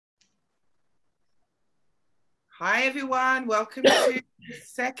Hi everyone, welcome to the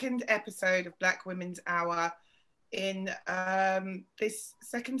second episode of Black Women's Hour in this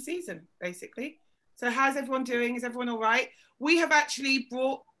second season, basically. So how's everyone doing? Is everyone all right? We have actually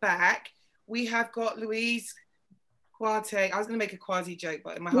brought back, we have got Louise Quarte. I was going to make a quasi joke,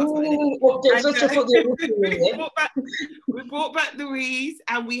 but my heart's not in it. We brought back Louise,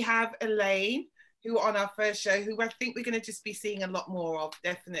 and we have Elaine, who are on our first show, who I think we're going to just be seeing a lot more of,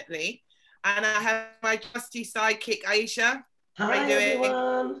 definitely. And I have my trusty sidekick, Aisha. Hi,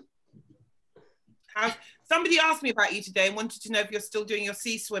 everyone. Somebody asked me about you today and wanted to know if you're still doing your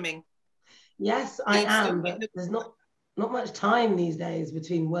sea swimming. Yes, I am, but there's not much time these days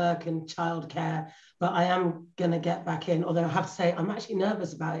between work and childcare, but I am going to get back in, although I have to say I'm actually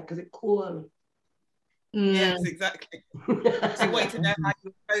nervous about it because it's cool. Yes, exactly. So wait to know how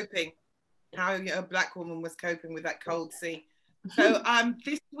you're coping, how a Black woman was coping with that cold sea. So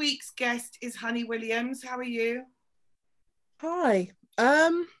this week's guest is Honey Williams. How are you? Hi.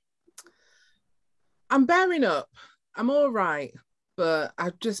 I'm bearing up. I'm all right, but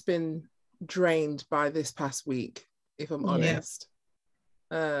I've just been drained by this past week, if I'm honest.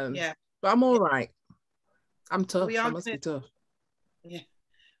 But I'm all right. I'm tough. I must be tough. Yeah.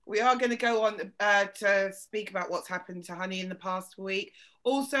 We are going to go on to speak about what's happened to Honey in the past week.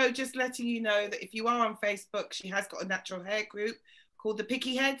 Also, just letting you know that if you are on Facebook, she has got a natural hair group called the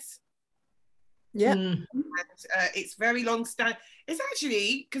Picky Heads. Yeah. And it's very long standing. It's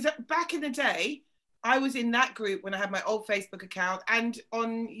actually, because back in the day, I was in that group when I had my old Facebook account, and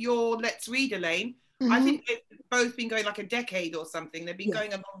on your Let's Read, Elaine, I think they've both been going like a decade or something. They've been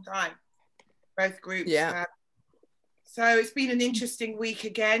going a long time, both groups. Yeah. So it's been an interesting week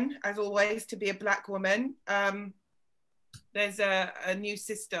again, as always, to be a Black woman. There's a new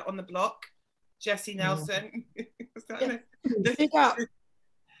sister on the block, Jessie Nelson. Big up.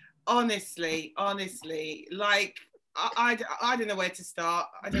 Honestly, like, I don't know where to start.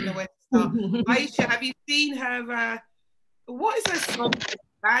 Aisha, have you seen her, what is her song,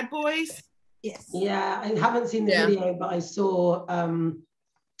 Bad Boys? Yes. Yeah, I haven't seen the video, but I saw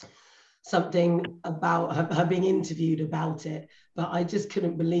something about her being interviewed about it, but I just I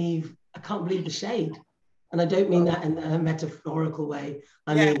can't believe the shade. And I don't mean that in a metaphorical way.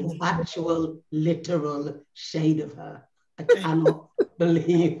 I mean the actual literal shade of her. I cannot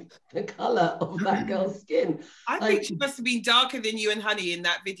believe the color of that girl's skin. I think she must have been darker than you and Honey in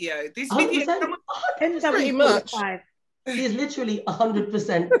that video. This 100%, video, pretty much. She is literally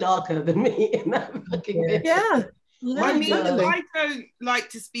 100% darker than me in that fucking video. Yeah. I mean, I don't like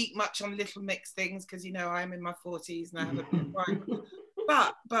to speak much on Little Mix things because, you know, I'm in my 40s and I have a bit of pride.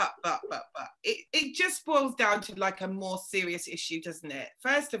 But it just boils down to like a more serious issue, doesn't it?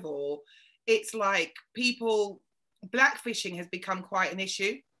 First of all, it's like blackfishing has become quite an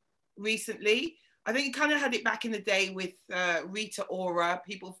issue recently. I think you kind of had it back in the day with Rita Ora.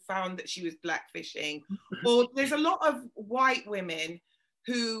 People found that she was blackfishing. Or there's a lot of white women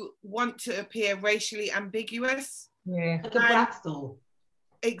who want to appear racially ambiguous. Yeah, like a Braxton.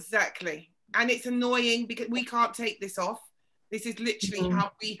 Exactly. And it's annoying because we can't take this off. This is literally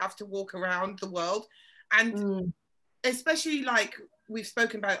how we have to walk around the world. And especially like we've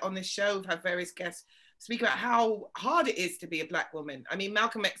spoken about on this show, we've had various guests speak about how hard it is to be a Black woman. I mean,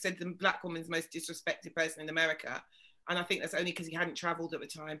 Malcolm X said the Black woman's most disrespected person in America. And I think that's only because he hadn't traveled at the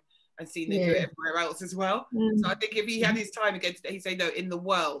time and seen them do it everywhere else as well. So I think if he had his time again today, he'd say, no, in the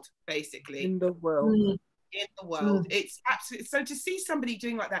world, basically. In the world. In the world. It's absolutely, so to see somebody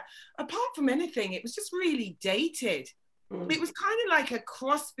doing like that, apart from anything, it was just really dated. It was kind of like a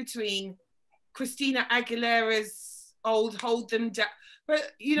cross between Christina Aguilera's old Hold Them Down,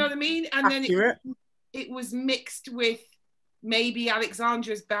 but you know what I mean? And then it was mixed with maybe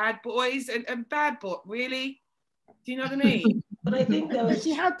Alexandra's Bad Boys and Bad Boy, really? Do you know what I mean? But I think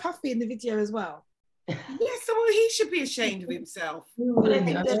she had Puffy in the video as well. Yes, so he should be ashamed of himself. But I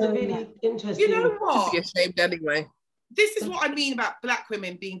think there's a really interesting... You know what? Should be ashamed anyway. This is what I mean about Black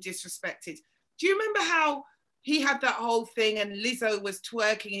women being disrespected. Do you remember how he had that whole thing and Lizzo was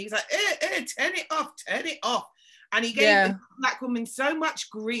twerking and he was like, turn it off. And he gave the Black woman so much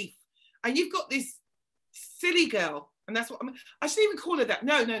grief. And you've got this silly girl, and that's what I shouldn't even call her that.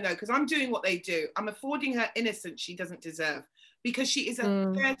 No, because I'm doing what they do. I'm affording her innocence she doesn't deserve because she is a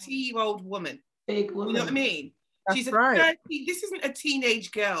 30-year-old woman. Big woman. You know what I mean? That's She's right. This isn't a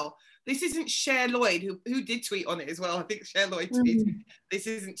teenage girl. This isn't Cher Lloyd, who did tweet on it as well. I think Cher Lloyd tweeted, this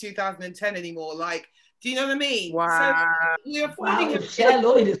isn't 2010 anymore. Like, do you know what I mean? Wow. So if Cher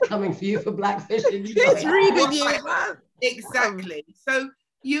Lloyd is coming for you for blackfishing, she's reading you. Exactly. So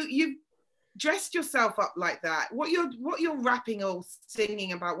you've dressed yourself up like that. What you're rapping or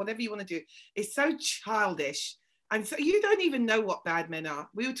singing about, whatever you want to do, is so childish And so you don't even know what bad men are.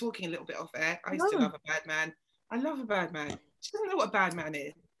 We were talking a little bit off air. I used to love a bad man. I love a bad man. She doesn't know what a bad man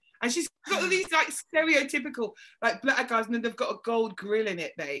is. And she's got all these like stereotypical like black guys, and then they've got a gold grill in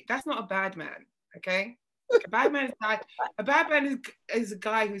it, mate. That's not a bad man, okay? A bad man is a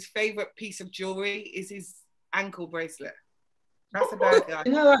guy whose favorite piece of jewelry is his ankle bracelet. That's a bad guy.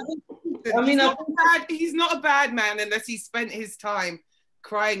 No, he's not a bad man unless he spent his time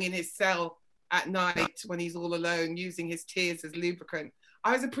crying in his cell at night when he's all alone, using his tears as lubricant.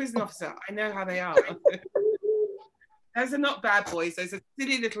 I was a prison officer. I know how they are. Those are not bad boys. Those are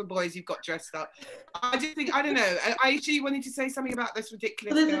silly little boys you've got dressed up. I just think, I don't know. I actually wanted to say something about this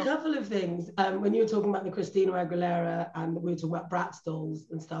ridiculous Well, there's a couple of things. When you were talking about the Christina Aguilera and we were talking about Bratz dolls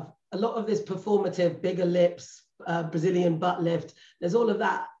and stuff, a lot of this performative, bigger lips, Brazilian butt lift, there's all of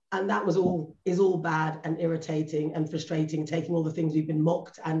that. And that is all bad and irritating and frustrating, taking all the things we've been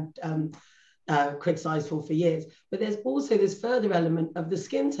mocked and criticized for years. But there's also this further element of the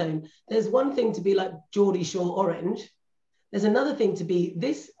skin tone. There's one thing to be like Geordie Shore orange. There's another thing to be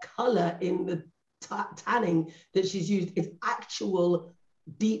this color in the tanning that she's used is actual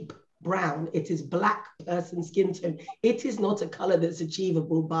deep brown. It is black person skin tone. It is not a color that's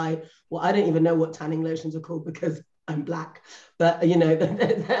achievable by, well, I don't even know what tanning lotions are called because I'm black, but you know,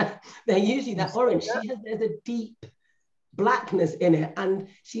 they're usually that orange. There's a deep blackness in it, and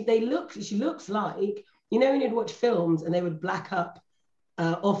she looks like, you know, when you'd watch films and they would black up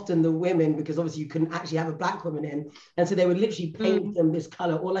often the women, because obviously you couldn't actually have a black woman in, and so they would literally paint them this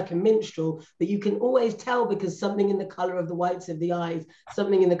color, or like a minstrel, that you can always tell because something in the color of the whites of the eyes,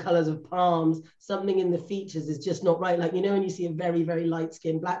 something in the colors of palms, something in the features is just not right. Like, you know, when you see a very, very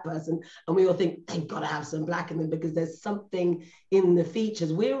light-skinned black person and we all think they've got to have some black in them because there's something in the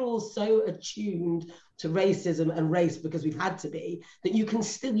features. We're all so attuned to racism and race because we've had to be, that you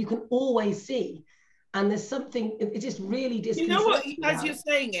can always see. And there's something, it just really disconcerting. You know what, as you're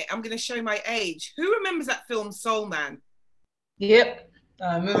saying it, I'm going to show my age. Who remembers that film Soul Man? Yep.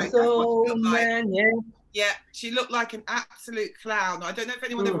 I'm a Soul Man, yeah. Yeah, she looked like an absolute clown. I don't know if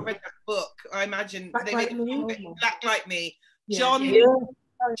anyone ever read that book. I imagine Black they Like made Me. Black Like Me. Yeah.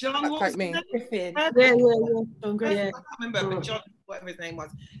 John, Black Like Me. Griffin. Yeah. I can't remember, but John, whatever his name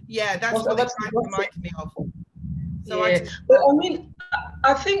was. Yeah, that's what it kind of reminded me of. So yeah. But I mean,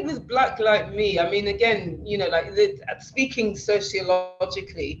 I think with Black Like Me, I mean, again, you know, like speaking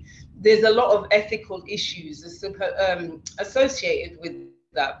sociologically, there's a lot of ethical issues associated with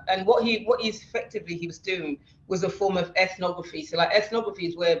that. And what he was doing was a form of ethnography. So like ethnography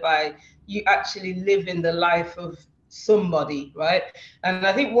is whereby you actually live in the life of somebody, right? And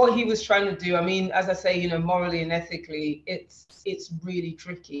I think what he was trying to do, I mean, as I say, you know, morally and ethically, it's really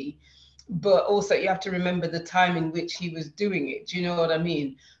tricky. But also you have to remember the time in which he was doing it. Do you know what I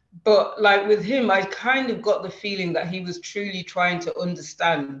mean? But like with him, I kind of got the feeling that he was truly trying to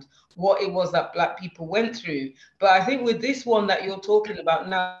understand what it was that Black people went through. But I think with this one that you're talking about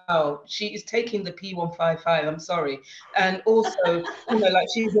now, she is taking the P155, I'm sorry. And also, you know, like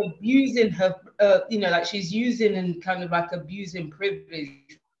she's abusing her, you know, like she's using and kind of like abusing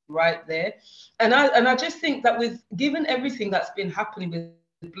privilege right there. And I just think that given everything that's been happening with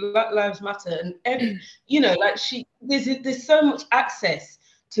Black Lives Matter and every, you know, like there's so much access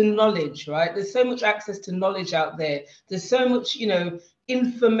to knowledge, right? There's so much access to knowledge out there. There's so much, you know,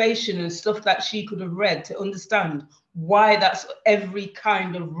 information and stuff that she could have read to understand why that's every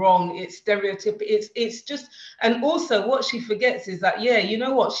kind of wrong. It's stereotypical. It's just, and also what she forgets is that, yeah, you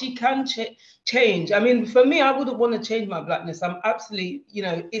know what, she can change. I mean, for me, I wouldn't want to change my Blackness. I'm absolutely, you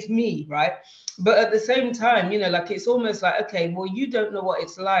know, it's me, right? But at the same time, you know, like it's almost like, okay, well, you don't know what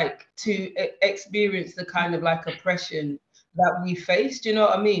it's like to experience the kind of like oppression that we faced. You know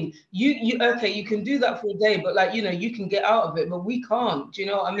what I mean? You you can do that for a day, but like, you know, you can get out of it, but we can't. Do you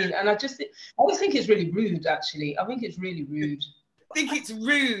know what I mean? And I just think it's really rude, actually. I think it's really rude. I think it's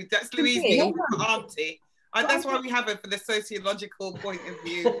rude. That's Louise being auntie. That's why we have it for the sociological point of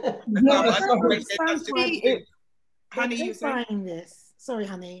view. Honey, you saying this? Sorry,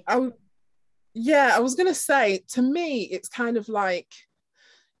 honey. I was gonna say, to me, it's kind of like,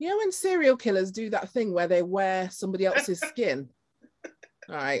 you know, when serial killers do that thing where they wear somebody else's skin.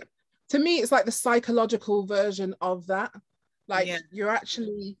 All right. To me, it's like the psychological version of that. Like you're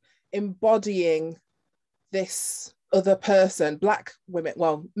actually embodying this other person, Black women,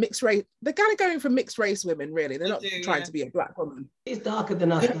 well, mixed race. They're kind of going for mixed race women, really. They're not trying to be a Black woman. It's darker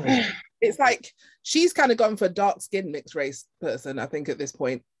than us. It's like she's kind of gone for a dark-skinned mixed race person, I think, at this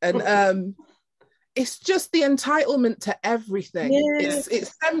point. And it's just the entitlement to everything. It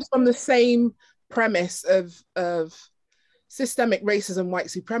stems from the same premise of systemic racism,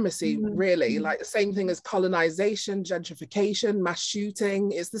 white supremacy, really, like the same thing as colonization, gentrification, mass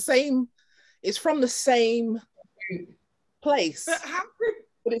shooting. It's the same, it's from the same place.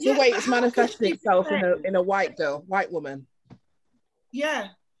 But it's the way it's manifesting itself in a white girl, white woman. Yeah.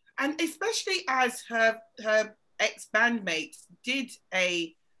 And especially as her ex-bandmates did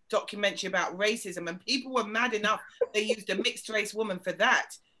a documentary about racism, and people were mad enough they used a mixed race woman for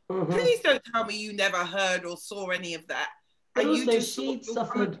that. Please don't tell me you never heard or saw any of that. But also she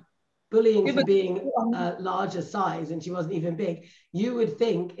suffered bullying for being larger size, and she wasn't even big. You would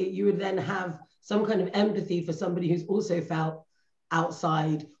think you would then have some kind of empathy for somebody who's also felt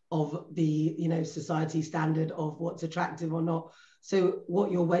outside of the, you know, society standard of what's attractive or not. So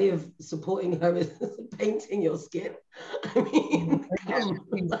what your way of supporting her is painting your skin. I mean,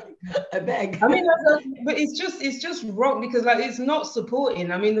 I beg. I mean, but it's just wrong, because like it's not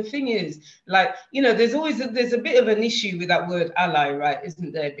supporting. I mean, the thing is, like, you know, there's a bit of an issue with that word ally, right?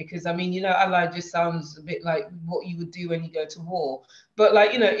 Isn't there? Because I mean, you know, ally just sounds a bit like what you would do when you go to war. But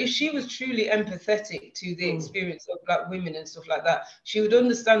like, you know, if she was truly empathetic to the experience of Black women and stuff like that, she would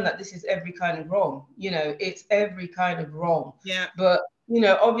understand that this is every kind of wrong. You know, it's every kind of wrong. Yeah. But you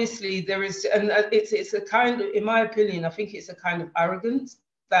know, obviously there is, and it's a kind of, in my opinion, I think it's a kind of arrogance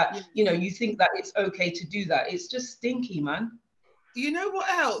that, you know, you think that it's okay to do that. It's just stinky, man. You know what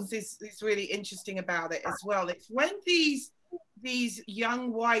else is really interesting about it as well? It's when these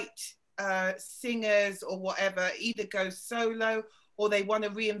young white singers or whatever either go solo or they want to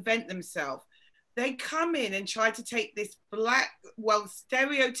reinvent themselves, they come in and try to take this black, well,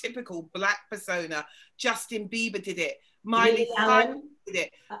 stereotypical black persona. Justin Bieber did it. Miley Cyrus did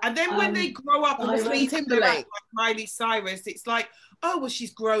it. And then when they grow up and sleep like Miley Cyrus, it's like, oh, well,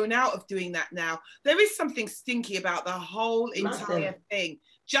 she's grown out of doing that now. There is something stinky about the whole entire thing.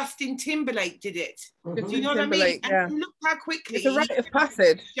 Justin Timberlake did it. Do you know what I mean? Yeah. And look how quickly. It's a rite of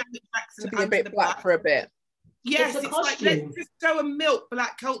passage to be a bit black for a bit. Yes, it's like, let's just go and milk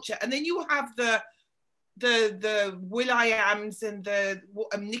black culture. And then you have the Will.i.ams and the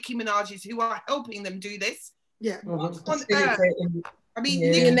Nicki Minaj's who are helping them do this. Yeah. What on earth? I mean,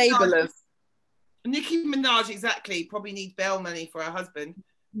 the enablers. Nicki Minaj, exactly, probably needs bail money for her husband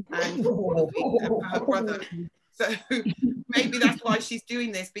and for her brother. So maybe that's why she's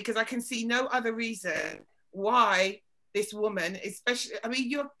doing this, because I can see no other reason why this woman, especially, I mean,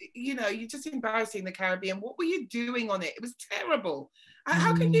 you're just embarrassing the Caribbean. What were you doing on it? It was terrible.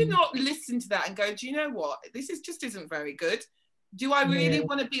 How can you not listen to that and go, do you know what? This just isn't very good. Do I really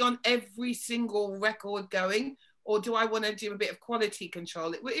want to be on every single record going, or do I want to do a bit of quality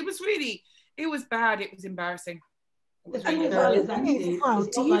control? It was bad. It was embarrassing. Do you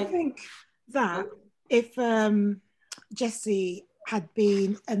think that if Jessie had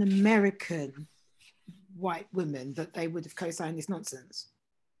been an American white woman, that they would have co-signed this nonsense?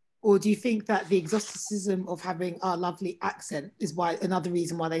 Or do you think that the exoticism of having our lovely accent is another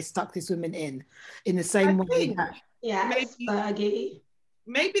reason why they stuck this woman in the same way?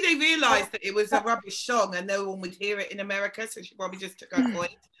 Maybe they realised that it was a rubbish song and no one would hear it in America, so she probably just took her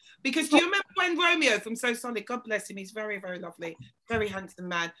point. Because do you remember when Romeo from So Solid, God bless him, he's very, very lovely, very handsome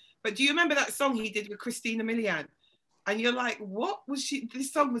man. But do you remember that song he did with Christina Milian? And you're like, what was she?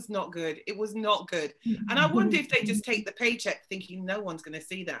 This song was not good. It was not good. And I wonder if they just take the paycheck thinking no one's going to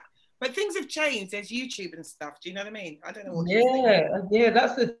see that. But things have changed. There's YouTube and stuff. Do you know what I mean? I don't know what. Yeah,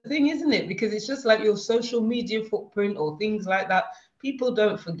 that's the thing, isn't it? Because it's just like your social media footprint or things like that. People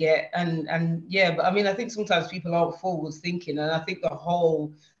don't forget. And yeah, but I mean, I think sometimes people aren't forward thinking. And I think this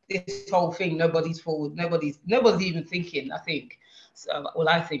whole thing, nobody's forward. Nobody's even thinking, I think. So, well,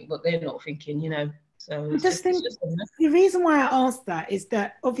 I think, but they're not thinking, you know. So the reason why I asked that is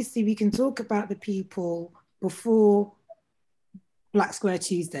that obviously we can talk about the people before Black Square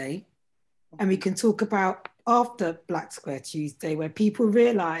Tuesday, and we can talk about after Black Square Tuesday, where people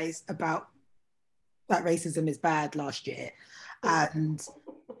realize about that racism is bad last year, and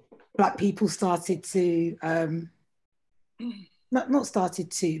Black people started to not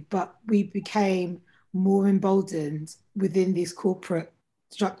started to, but we became more emboldened within these corporate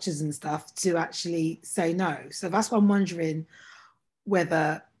structures and stuff to actually say no. So that's why I'm wondering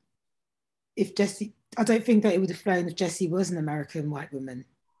whether if Jessie, I don't think that it would have flown if Jessie was an American white woman.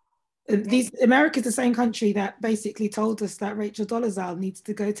 America's the same country that basically told us that Rachel Dolezal needs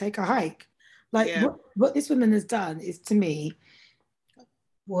to go take a hike. Like what this woman has done is, to me,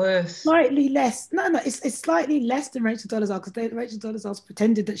 worse. Slightly less. No, it's slightly less than Rachel Dolezal, because Rachel Dolezal's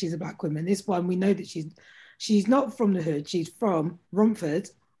pretended that she's a black woman. This one, we know that she's not from the hood. She's from Romford,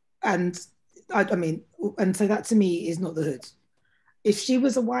 and I mean, and so that to me is not the hood. If she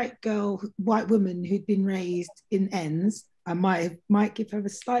was a white woman who'd been raised in ends I might give her a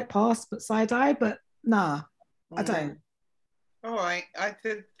slight pass, but side eye, but nah, I don't. All right. I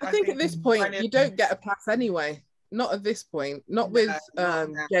think at this point you don't get a pass anyway. Not at this point. Not with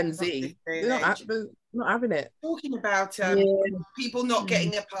Gen Z. They're not having it. Talking about people not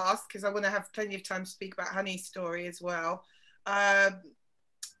getting a pass, because I want to have plenty of time to speak about Honey's story as well.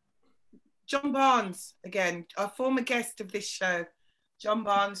 John Barnes, again, a former guest of this show. John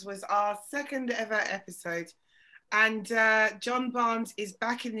Barnes was our second ever episode. And John Barnes is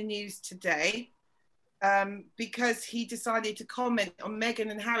back in the news today because he decided to comment on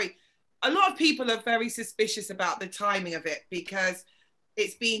Meghan and Harry. A lot of people are very suspicious about the timing of it, because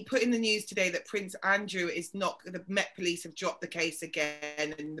it's being put in the news today that Prince Andrew is not, the Met Police have dropped the case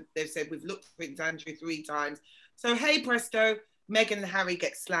again, and they've said we've looked for Prince Andrew 3 times. So hey presto, Meghan and Harry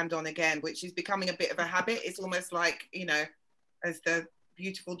get slammed on again, which is becoming a bit of a habit. It's almost like, you know, as the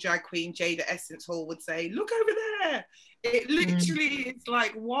beautiful drag queen Jada Essence Hall would say, look over there. It literally is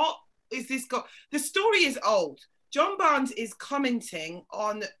like, what is this got? The story is old. John Barnes is commenting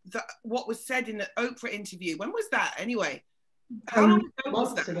on what was said in the Oprah interview. When was that anyway? How long ago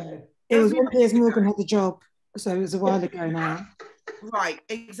was that? It was when Piers Morgan had the job, so it was a while ago now. Right,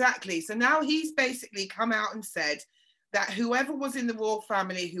 exactly. So now he's basically come out and said that whoever was in the royal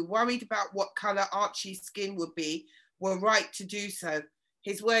family who worried about what colour Archie's skin would be were right to do so.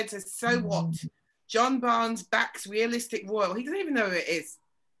 His words are, so what? John Barnes backs realistic royal. He doesn't even know who it is.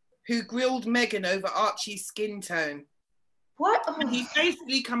 Who grilled Meghan over Archie's skin tone. What? And he's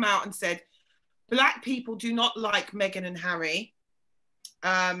basically come out and said, Black people do not like Meghan and Harry.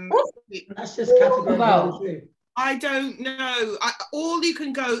 That's just categorically. I don't know. All you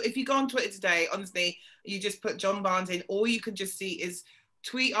can go, if you go on Twitter today, honestly, you just put John Barnes in, all you can just see is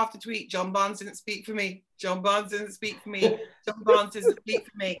tweet after tweet, John Barnes didn't speak for me. John Barnes didn't speak for me. John Barnes doesn't speak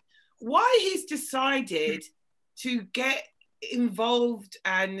for me. Why he's decided to get involved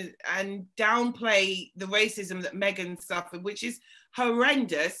and downplay the racism that Meghan suffered, which is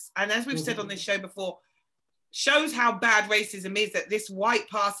horrendous, and as we've said on this show before, shows how bad racism is, that this white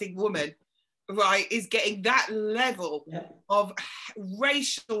passing woman, right, is getting that level of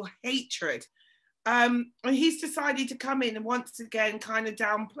racial hatred. And he's decided to come in and once again kind of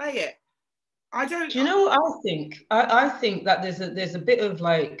downplay it. Do you know what I think? I think that there's a bit of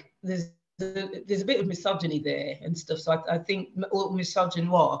like there's a bit of misogyny there and stuff. So I think, or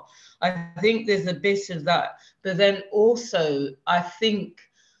misogynoir. I think there's a bit of that, but then also I think.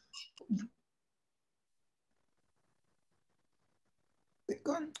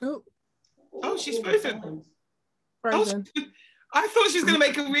 Oh, she's frozen. Frozen. Oh, I thought she was going to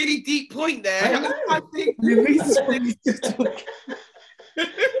make a really deep point there. I think Louise is talking.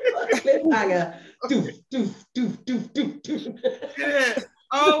 Cliffhanger. Yeah.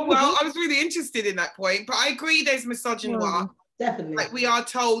 Oh, well, I was really interested in that point, but I agree there's misogynoir. Definitely. Like we are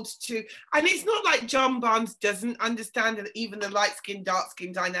told to, and it's not like John Barnes doesn't understand even the light skin, dark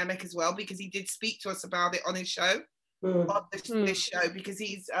skin dynamic as well, because he did speak to us about it on his show, on this show, because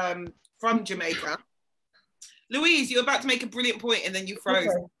he's from Jamaica. Louise, you're about to make a brilliant point and then you froze.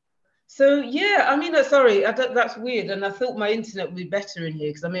 Okay. So yeah, I mean, sorry, that's weird, and I thought my internet would be better in here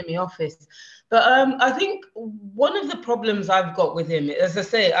because I'm in my office. But I think one of the problems I've got with him, as I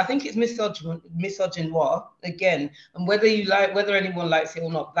say, I think it's misogynoir again, and whether anyone likes it or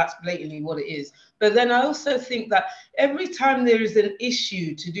not, that's blatantly what it is. But then I also think that every time there is an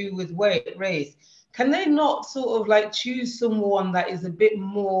issue to do with race, can they not sort of like choose someone that is a bit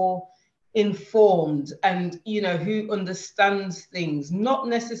more informed and, you know, who understands things, not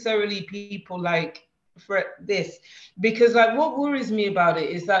necessarily people like for this, because like what worries me about it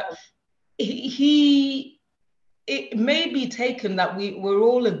is that it may be taken that we're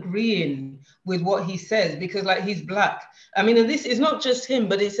all agreeing with what he says because like he's Black. I mean, and this is not just him,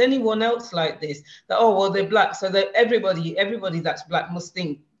 but it's anyone else like this, that, oh, well, they're Black, so that everybody that's Black must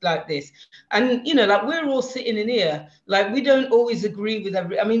think like this. And, you know, like we're all sitting in here, like we don't always agree with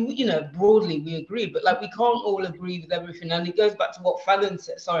I mean, you know, broadly we agree, but like we can't all agree with everything. And it goes back to what Fallon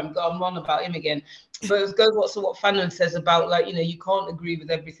said. Sorry, I'm on about him again. But it goes back to what Fallon says about like, you know, you can't agree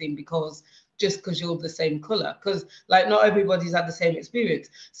with everything just because you're the same color, because like not everybody's had the same experience.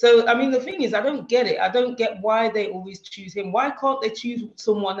 So I mean, the thing is, I don't get it. I don't get why they always choose him. Why can't they choose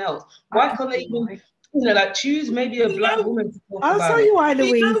someone else? Why can't they even, you know, like choose maybe a Black woman to talk I'll about tell you why,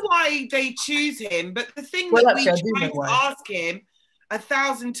 Louise. We know why they choose him, but the thing that we try to ask him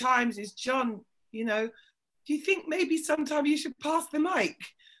 1,000 times is, John, you know, do you think maybe sometime you should pass the mic?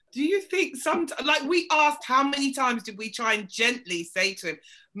 Do you think like we asked how many times did we try and gently say to him,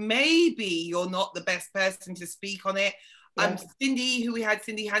 maybe you're not the best person to speak on it. Yeah.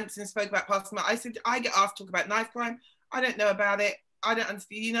 Cindy Hanson spoke about passing mic. I said, I get asked to talk about knife crime. I don't know about it. I don't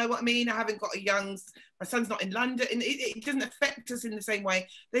understand. You know what I mean? I haven't got my son's not in London, and it doesn't affect us in the same way.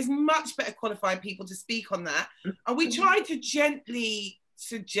 There's much better qualified people to speak on that. And we tried to gently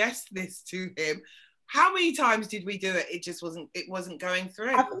suggest this to him. How many times did we do it? It wasn't going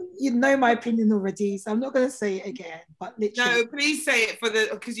through. You know my opinion already, so I'm not going to say it again. But literally, no, please say it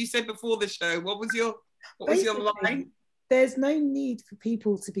because you said before the show. What was your line? There's no need for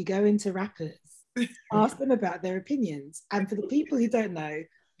people to be going to rappers. Ask them about their opinions. And for the people who don't know,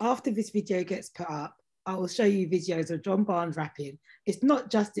 after this video gets put up, I will show you videos of John Barnes rapping. It's not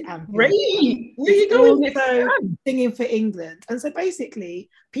just the anthem. Really? Where are you going? Also singing for England. And so basically,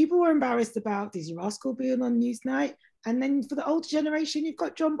 people were embarrassed about Dizzee Rascal being on Newsnight. And then for the older generation, you've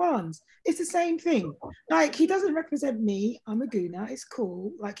got John Barnes. It's the same thing. Like, he doesn't represent me. I'm a gooner. It's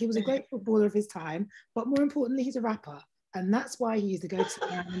cool. Like, he was a great footballer of his time. But more importantly, he's a rapper. And that's why he's the go-to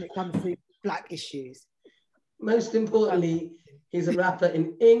man when it comes to Black issues. Most importantly, he's a rapper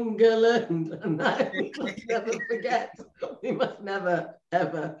in England, and that we must never forget. We must never,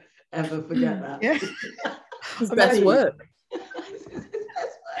 ever, ever forget that. Yeah. His best work. His best work.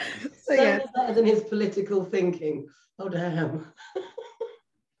 So yeah, better than his political thinking. Oh damn.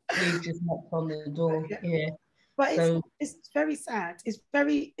 He just knocked on the door. Yeah. But it's very sad.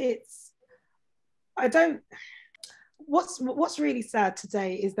 What's really sad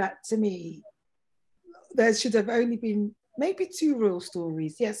today is that, to me, there should have only been maybe 2 real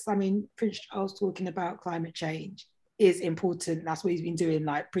stories. Yes, I mean, Prince Charles talking about climate change is important. That's what he's been doing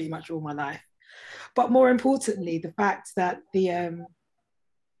like pretty much all my life. But more importantly, the fact that the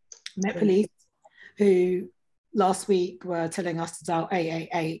Met Police, who last week were telling us to dial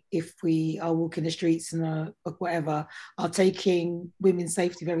 888 if we are walking the streets and whatever, are taking women's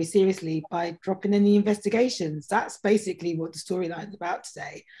safety very seriously by dropping any investigations. That's basically what the storyline is about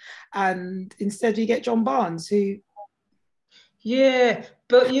today. And instead we get John Barnes, who... Yeah,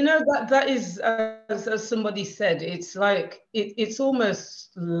 but you know, that is, as somebody said, it's like, it's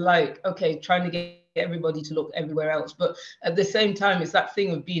almost like, okay, trying to get everybody to look everywhere else, but at the same time it's that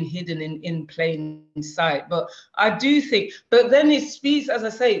thing of being hidden in plain sight. But I do think, but then it speaks, as I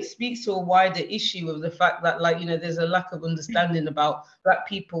say, it speaks to a wider issue of the fact that, like, you know, there's a lack of understanding about Black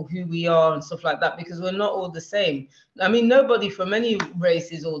people, who we are and stuff like that, because we're not all the same. I mean, nobody from any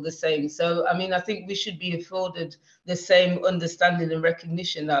race is all the same. So I mean, I think we should be afforded the same understanding and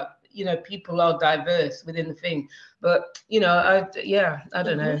recognition that, you know, people are diverse within the thing. But, you know, I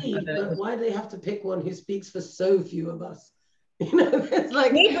don't know. But why do they have to pick one who speaks for so few of us? You know, it's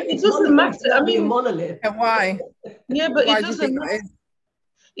like, yeah, but it doesn't matter. I mean, a monolith. And why? Yeah, but it doesn't matter.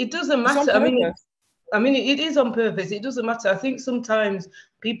 It doesn't matter. I mean, it is on purpose. It doesn't matter. I think sometimes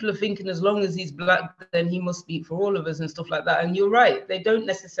people are thinking as long as he's Black, then he must speak for all of us and stuff like that. And you're right. They don't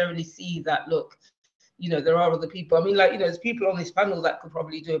necessarily see that, look, you know, there are other people. I mean, like, you know, there's people on this panel that could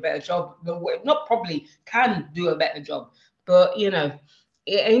probably do a better job. Not probably, can do a better job. But, you know,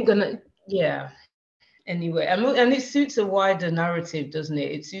 it ain't gonna, yeah. Anyway, and it suits a wider narrative, doesn't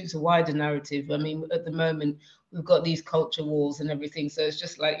it? It suits a wider narrative. I mean, at the moment, we've got these culture wars and everything. So it's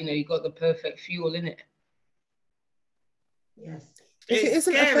just like, you know, you've got the perfect fuel in it. Yes. It's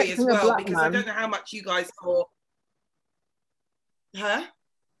scary as well, because I don't know how much you guys saw. Huh?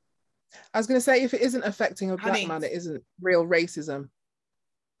 I was going to say, if it isn't affecting a Black man, it isn't real racism.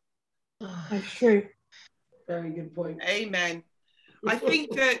 That's true. Very good point. Amen. I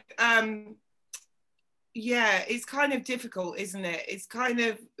think that, yeah, it's kind of difficult, isn't it?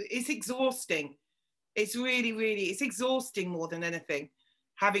 It's exhausting. It's really, really, it's exhausting more than anything,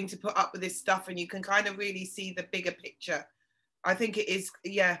 having to put up with this stuff, and you can kind of really see the bigger picture. I think it is,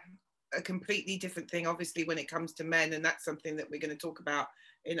 yeah, a completely different thing, obviously, when it comes to men, and that's something that we're going to talk about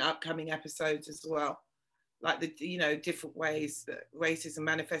in upcoming episodes as well, like the, you know, different ways that racism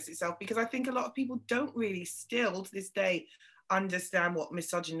manifests itself, because I think a lot of people don't really still to this day understand what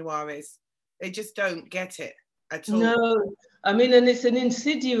misogynoir is. They just don't get it at all. No, I mean, and it's an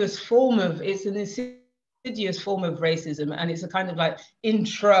insidious form of racism, and it's a kind of like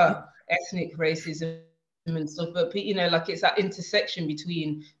intra-ethnic racism and stuff, but, you know, like, it's that intersection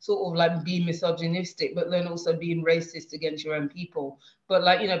between sort of like being misogynistic but then also being racist against your own people. But,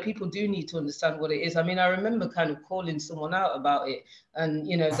 like, you know, people do need to understand what it is. I mean, I remember kind of calling someone out about it, and,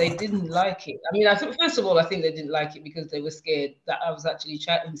 you know, they didn't like it. I mean, I think, first of all, I think they didn't like it because they were scared that I was actually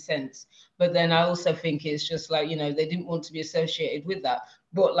chatting sense. But then I also think it's just like, you know, they didn't want to be associated with that.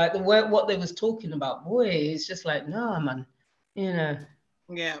 But, like, what they was talking about, boy, it's just like, no, man, you know.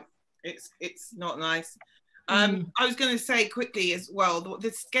 Yeah, it's not nice. I was going to say quickly as well, the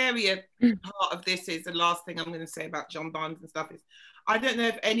scarier part of this is, the last thing I'm going to say about John Barnes and stuff is, I don't know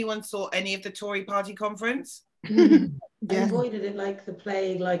if anyone saw any of the Tory party conference. I avoided it like the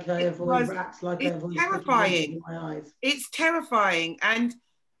plague, like I avoid rats, like I avoid terrifying. In my eyes. It's terrifying, and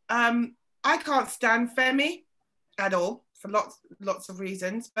I can't stand Femi at all for lots of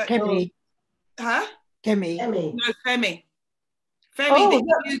reasons. But Kemi, huh? Kemi, no, Femi,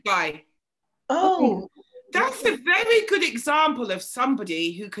 the new guy. Oh, that's a very good example of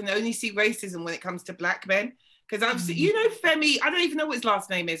somebody who can only see racism when it comes to black men. Because I've seen, you know, Femi, I don't even know what his last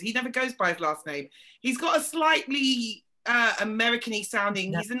name is. He never goes by his last name. He's got a slightly American-y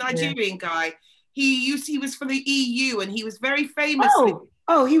sounding, he's a Nigerian guy. He was for the EU and he was very famous.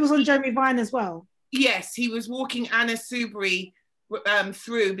 Oh, he was on Jeremy Vine as well. Yes, he was walking Anna Soubry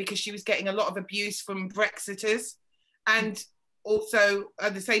through because she was getting a lot of abuse from Brexiters. And also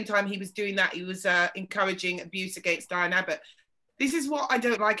at the same time he was doing that, he was encouraging abuse against Diane Abbott. This is what I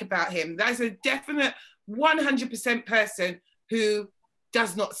don't like about him. That's a definite 100% person who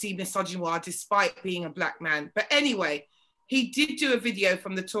does not see misogynoir despite being a black man. But anyway, he did do a video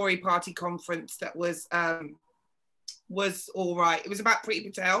from the Tory party conference that was all right. It was about Priti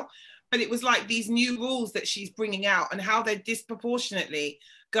Patel, but it was like these new rules that she's bringing out and how they're disproportionately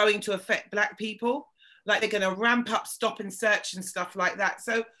going to affect black people. Like they're going to ramp up stop and search and stuff like that.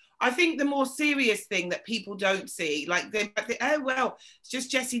 So I think the more serious thing that people don't see, like oh, well, it's just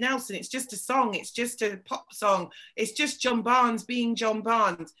Jessie Nelson. It's just a song. It's just a pop song. It's just John Barnes being John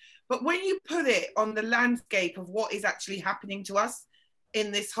Barnes. But when you put it on the landscape of what is actually happening to us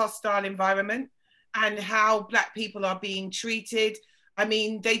in this hostile environment and how black people are being treated, I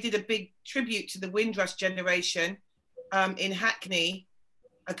mean, they did a big tribute to the Windrush generation in Hackney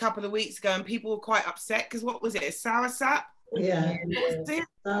a couple of weeks ago, and people were quite upset because what was it, a soursop? Yeah.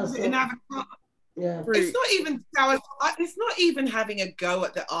 Was it an avocado? Yeah. It's not even sour. It's not even having a go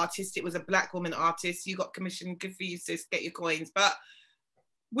at the artist. It was a black woman artist. You got commissioned. Good for you, sis. Get your coins. But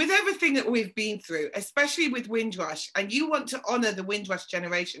with everything that we've been through, especially with Windrush, and you want to honor the Windrush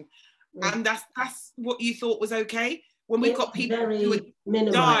generation, and that's what you thought was okay when we've got people who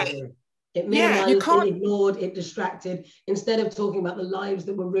died. It minimized, it ignored, it distracted. Instead of talking about the lives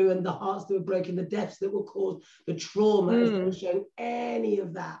that were ruined, the hearts that were broken, the deaths that were caused, the trauma, instead of showing any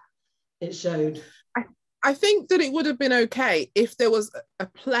of that, it showed. I think that it would have been okay if there was a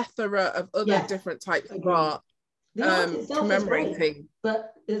plethora of other different types of art commemorating.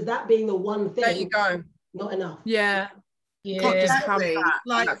 But is that being the one thing? There you go. Not enough. Yeah. You can't just have that.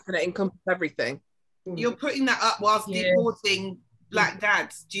 Like, that's going to encompass everything. You're putting that up whilst deporting black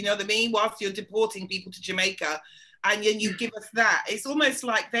dads, do you know what I mean? Whilst you're deporting people to Jamaica, and then you give us that. It's almost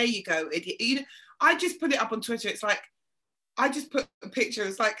like, there you go, idiot. You know, I just put it up on Twitter. It's like, I just put a picture.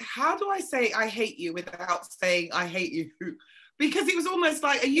 It's like, how do I say I hate you without saying I hate you? Because it was almost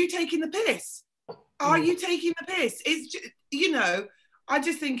like, are you taking the piss? Are you taking the piss? It's just, you know, I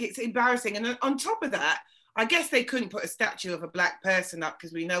just think it's embarrassing. And on top of that, I guess they couldn't put a statue of a black person up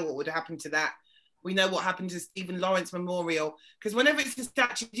because we know what would happen to that. We know what happened to Stephen Lawrence Memorial. Because whenever it's a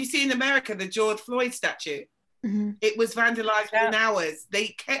statue, do you see in America the George Floyd statue? It was vandalized within hours. They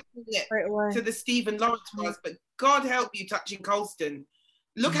kept it to the Stephen Lawrence was, but God help you touching Colston.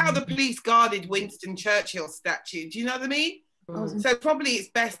 Look how the police guarded Winston Churchill's statue. Do you know what I mean? So probably it's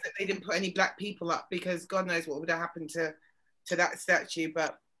best that they didn't put any black people up because God knows what would have happened to that statue.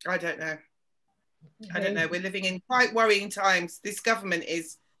 But I don't know. I don't know. We're living in quite worrying times. This government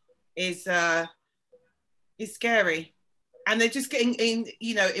is scary, and they're just getting in,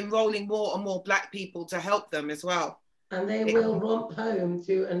 you know, enrolling more and more black people to help them as well. And they will romp home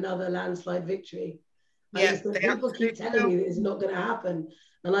to another landslide victory. People keep telling me that it's not going to happen,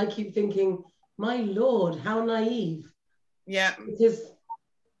 and I keep thinking, my Lord, how naive. Yeah. Because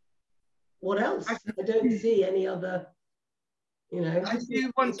what else? I don't see any other, you know. I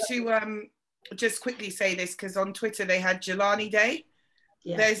do want to just quickly say this because on Twitter they had Jelani Day.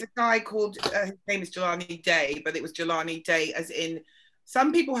 Yeah. There's a guy called, his name is Jelani Day, but it was Jelani Day as in,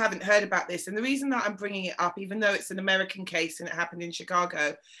 some people haven't heard about this. And the reason that I'm bringing it up, even though it's an American case and it happened in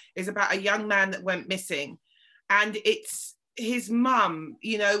Chicago, is about a young man that went missing. And it's his mum,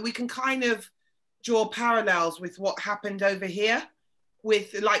 you know, we can kind of draw parallels with what happened over here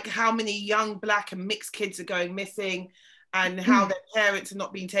with like how many young black and mixed kids are going missing and how their parents are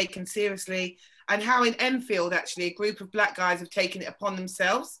not being taken seriously. And how in Enfield, actually, a group of black guys have taken it upon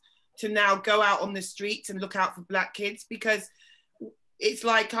themselves to now go out on the streets and look out for black kids because it's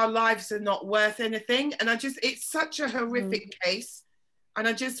like our lives are not worth anything. And it's such a horrific case. And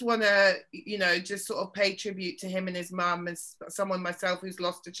I just want to, you know, just sort of pay tribute to him and his mum as someone myself who's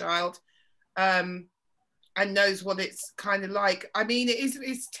lost a child and knows what it's kind of like. I mean,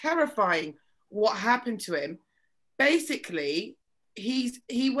 it's terrifying what happened to him. Basically,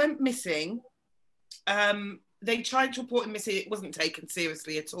 he went missing they tried to report him missing. It wasn't taken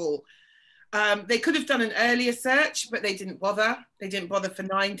seriously at all. They could have done an earlier search, but they didn't bother. They didn't bother for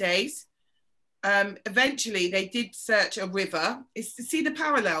 9 days. Eventually, they did search a river. It's to see the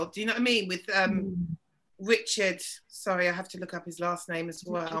parallel. Do you know what I mean? With Richard. Sorry, I have to look up his last name as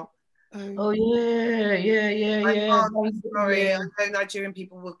well. Oh yeah. I'm sorry, I know Nigerian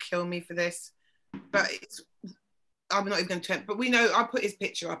people will kill me for this, but I'm not even going to attempt. But we know I'll put his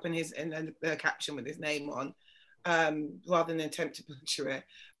picture up and the caption with his name on, rather than attempt to butcher it.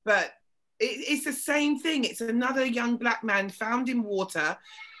 But it's the same thing. It's another young black man found in water,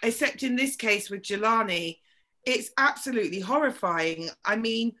 except in this case with Jelani, it's absolutely horrifying. I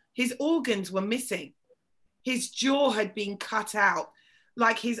mean, his organs were missing. His jaw had been cut out.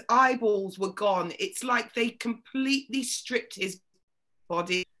 Like his eyeballs were gone. It's like they completely stripped his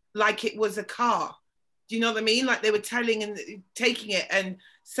body like it was a car. Do you know what I mean? Like they were taking it and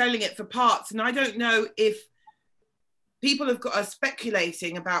selling it for parts. And I don't know if people are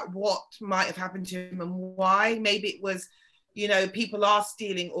speculating about what might have happened to him and why. Maybe it was, you know, people are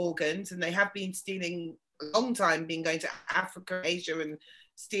stealing organs, and they have been stealing a long time, been going to Africa, Asia, and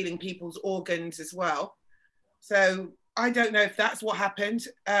stealing people's organs as well. So I don't know if that's what happened.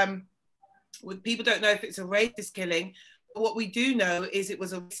 People don't know if it's a racist killing. But what we do know is it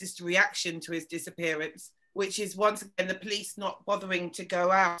was a racist reaction to his disappearance, which is once again the police not bothering to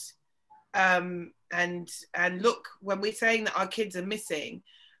go out. And look, when we're saying that our kids are missing,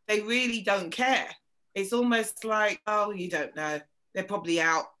 they really don't care. It's almost like, oh, you don't know. They're probably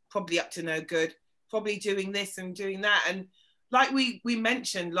out, probably up to no good, probably doing this and doing that. And like we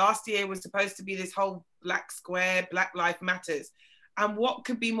mentioned, last year was supposed to be this whole Black Square, Black Lives Matters. And what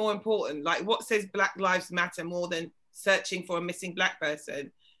could be more important? Like, what says Black Lives Matter more than searching for a missing black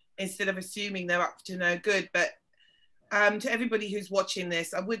person, instead of assuming they're up to no good? But to everybody who's watching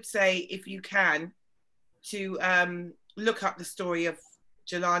this, I would say, if you can, to look up the story of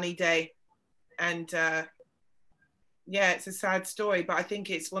Jelani Day. And yeah, it's a sad story, but I think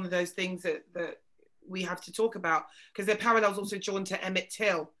it's one of those things that we have to talk about, because there are parallels also drawn to Emmett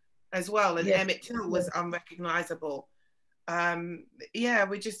Till as well, and Emmett Till was unrecognizable. Yeah,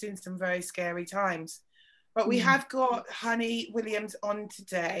 we're just in some very scary times. But we have got Honey Williams on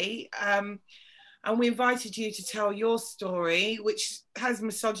today, and we invited you to tell your story, which has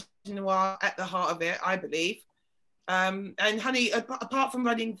misogynoir at the heart of it, I believe. And Honey, apart from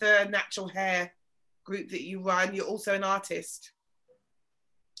running the natural hair group that you run, you're also an artist.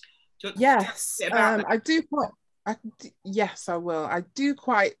 Yes, yes, I will. I do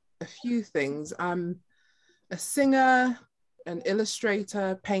quite a few things. I'm a singer, an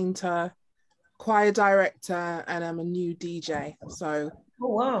illustrator, painter, choir director, and I'm a new DJ. So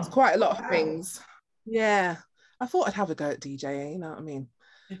it's quite a lot of things. Yeah, I thought I'd have a go at DJing, you know what I mean?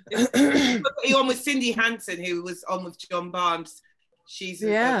 You're on with Cindy Hansen, who was on with John Barnes. She's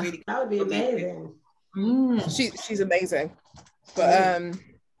really, that would be amazing. She's amazing. But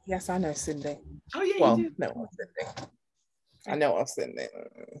yes, I know Cindy. Oh yeah, well, you do. No, Cindy. I know of Cindy,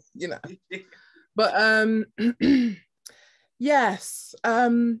 you know. But yes,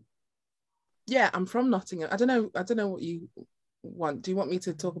 yeah, I'm from Nottingham. I don't know what you want. Do you want me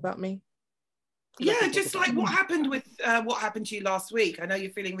to talk about me? Yeah, just like what happened to you last week. I know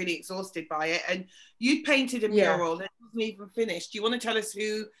you're feeling really exhausted by it, and you painted a mural that wasn't even finished. Do you want to tell us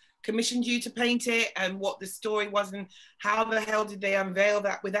who commissioned you to paint it and what the story was, and how the hell did they unveil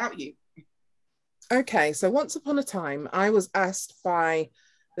that without you? Okay, so once upon a time, I was asked by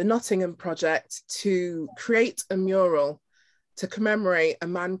the Nottingham Project to create a mural to commemorate a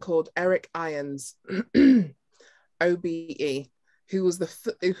man called Eric Irons, OBE, who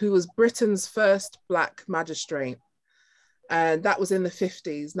was Britain's first Black magistrate. And that was in the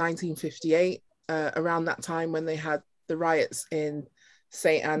 50s, 1958, around that time when they had the riots in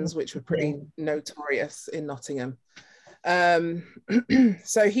St. Anne's, which were pretty notorious in Nottingham.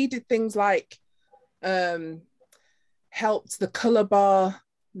 So he did things like helped the colour bar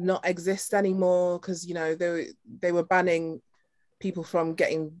not exist anymore, because, you know, they were banning people from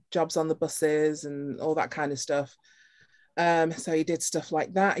getting jobs on the buses and all that kind of stuff. So he did stuff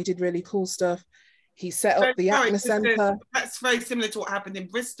like that. He did really cool stuff. He set up the ACNA Centre. That's very similar to what happened in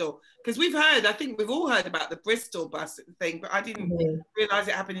Bristol, because I think we've all heard about the Bristol bus thing, but I didn't realise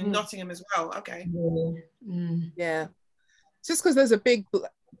it happened in Nottingham as well. Okay. Yeah. Just because there's a big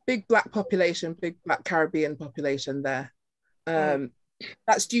Black population, big Black Caribbean population there.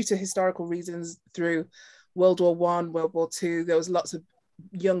 That's due to historical reasons. Through World War I, World War II, there was lots of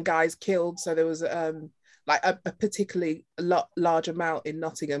young guys killed. So there was like a particularly large amount in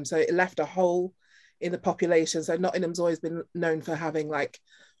Nottingham. So it left a hole in the population. So Nottingham's always been known for having like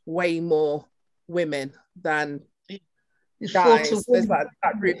way more women than guys. There's that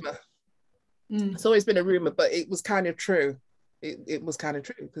rumor. It's always been a rumor, but it was kind of true. It was kind of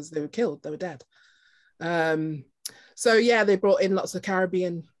true because they were killed, they were dead. So yeah, they brought in lots of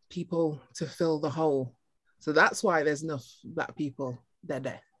Caribbean people to fill the hole. So that's why there's enough black people. They're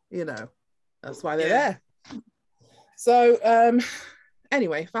there, you know. That's why they're there. So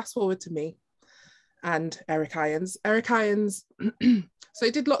anyway, fast forward to me and Eric Irons. Eric Irons, so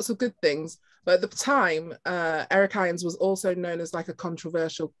he did lots of good things, but at the time, Eric Irons was also known as like a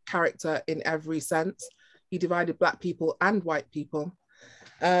controversial character in every sense. He divided black people and white people.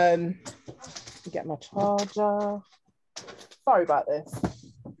 Get my charger. Sorry about this.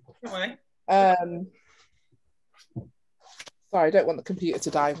 Sorry. Sorry, I don't want the computer to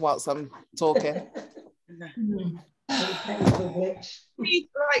die whilst I'm talking.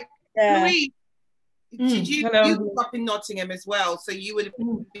 Louise, did you grew up in Nottingham as well? So you would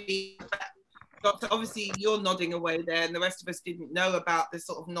be, obviously you're nodding away there, and the rest of us didn't know about the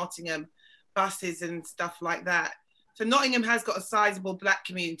sort of Nottingham buses and stuff like that. So Nottingham has got a sizable black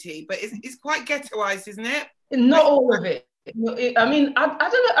community, but it's quite ghettoized, isn't it? Not all of it. I mean, I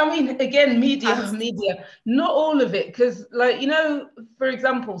don't know. I mean, again, media, not all of it. Because, like, you know, for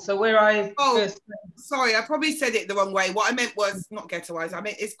example, so where I... sorry, I probably said it the wrong way. What I meant was not ghettoized. I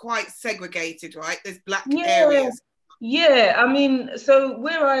mean, it's quite segregated, right? There's black areas. Yeah, I mean, so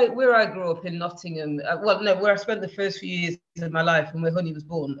where I grew up in Nottingham, where I spent the first few years of my life and where Honey was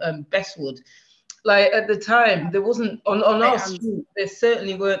born, Bestwood. Like at the time, there wasn't on our street. There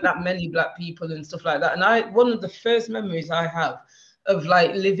certainly weren't that many black people and stuff like that. And one of the first memories I have of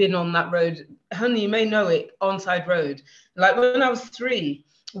like living on that road, Honey, you may know it, Onside Road. Like when I was 3,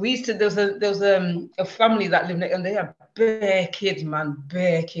 we used to. There was a family that lived there, and they had bare kids, man,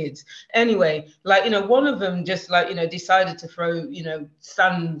 bare kids. Anyway, like, you know, one of them just like, you know, decided to throw, you know,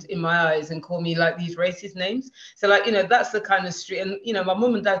 sand in my eyes and call me like these racist names. So like, you know, that's the kind of street. And, you know, my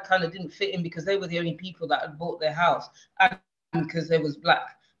mum and dad kind of didn't fit in because they were the only people that had bought their house and because they was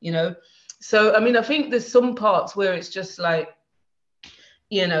black, you know. So, I mean, I think there's some parts where it's just like,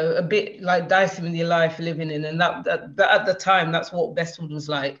 you know, a bit like dicey with your life living in, and that at the time, that's what Bestwood was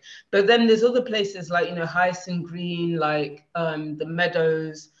like. But then there's other places like, you know, Hyson Green, like the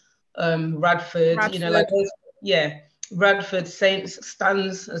Meadows, Radford, you know, like those, Radford Saints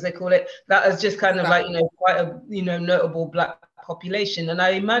stands, as they call it. That is just kind of like, you know, quite a, you know, notable black population. And I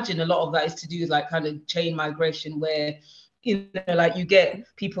imagine a lot of that is to do with like kind of chain migration where, you know, like you get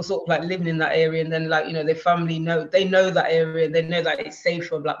people sort of like living in that area, and then like, you know, their family know that area, they know that it's safe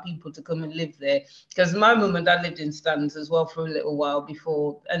for black people to come and live there. Because my mum and dad lived in Stands as well for a little while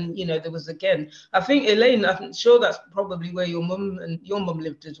before, and you know, there was, again, I think Elaine, I'm sure that's probably where your mum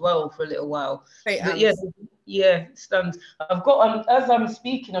lived as well for a little while. Yeah, Stands. I've got as I'm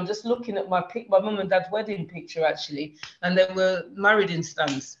speaking, I'm just looking at my mum and dad's wedding picture actually, and they were married in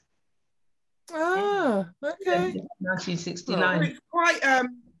Stands. Oh, okay. 1969. It's quite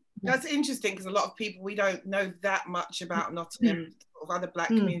that's interesting because a lot of people, we don't know that much about Nottingham or other black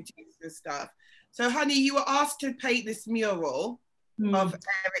communities and stuff. So, Honey, you were asked to paint this mural of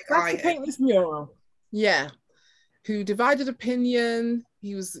Eric Irons. Paint this mural, yeah. Who divided opinion.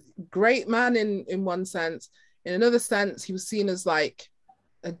 He was a great man in one sense. In another sense, he was seen as like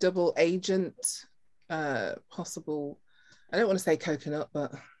a double agent, possible. I don't want to say coconut,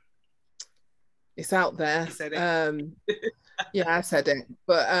 but it's out there. You said it. Yeah, I said it.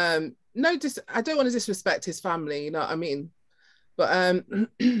 But I don't want to disrespect his family, you know what I mean? But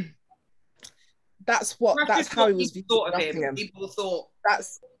that's how he was thought of him. People thought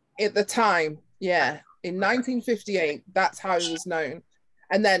that's at the time, yeah. In 1958, that's how he was known.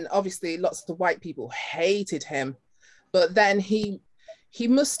 And then obviously lots of the white people hated him. But then he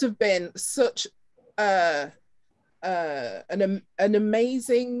must have been such an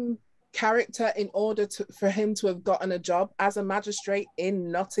amazing character in order for him to have gotten a job as a magistrate in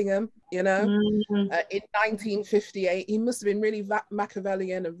Nottingham, you know. In 1958, he must have been really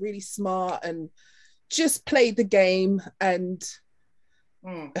Machiavellian and really smart and just played the game and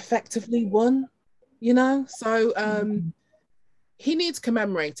effectively won, you know. So he needs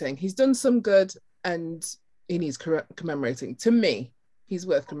commemorating. He's done some good and he needs commemorating. To me, he's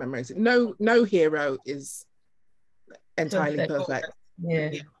worth commemorating. No hero is entirely perfect.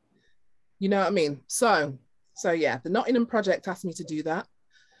 Yeah. You know what I mean? So yeah, the Nottingham Project asked me to do that.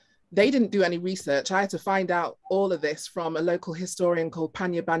 They didn't do any research. I had to find out all of this from a local historian called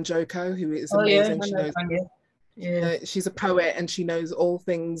Panya Banjoko, who is amazing. She's a poet and she knows all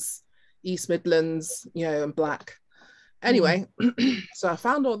things East Midlands, you know, and black. Anyway, so I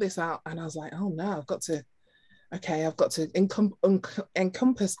found all this out and I was like, oh no, I've got to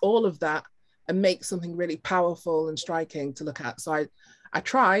encompass all of that and make something really powerful and striking to look at. So I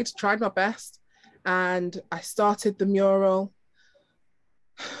tried my best, and I started the mural.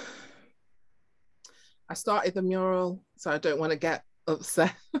 So I don't want to get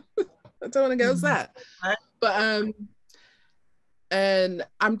upset. But and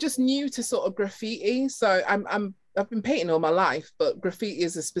I'm just new to sort of graffiti, so I've been painting all my life, but graffiti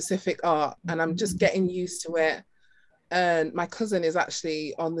is a specific art, and I'm just getting used to it. And my cousin is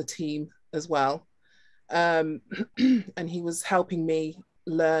actually on the team as well, and he was helping me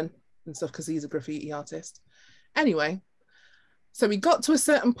learn and stuff because he's a graffiti artist. Anyway, so we got to a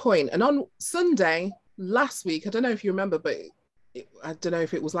certain point, and on Sunday last week, I don't know if you remember, but I don't know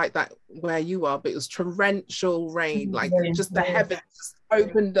if it was like that where you are, but it was torrential rain, like just the heavens just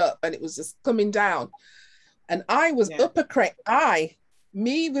opened up and it was just coming down. And I was up a crane.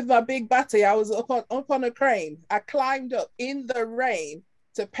 Me with my big batty, I was up on a crane. I climbed up in the rain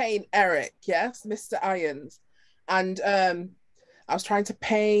to paint Eric, yes, Mr. Irons. And I was trying to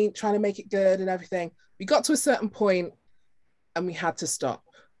make it good and everything. We got to a certain point and we had to stop,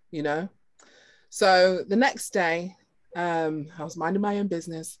 you know? So the next day, I was minding my own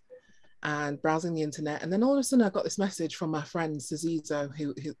business and browsing the internet, and then all of a sudden I got this message from my friend Sazizo,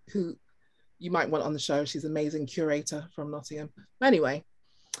 who you might want on the show. She's an amazing curator from Nottingham. Anyway,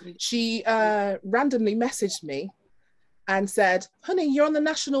 she randomly messaged me and said, "Honey, you're on the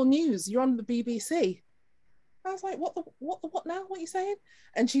national news. You're on the BBC." I was like, "What now? What are you saying?"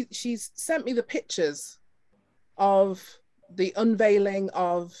 And she's sent me the pictures of the unveiling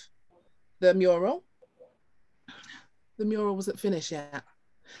of the mural. The mural wasn't finished yet.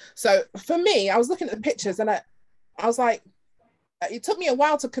 So for me, I was looking at the pictures and I was like, it took me a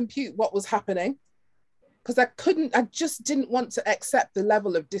while to compute what was happening, because I just didn't want to accept the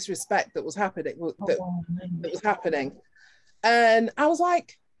level of disrespect that was happening. That was happening. And I was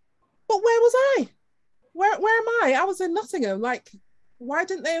like, but where was I? Where am I? I was in Nottingham. Like, why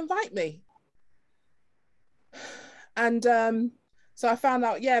didn't they invite me? And so I found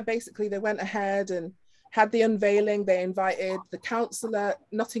out, basically they went ahead and had the unveiling. They invited the councillor,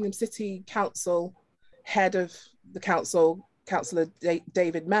 Nottingham City Council, head of the council, Councillor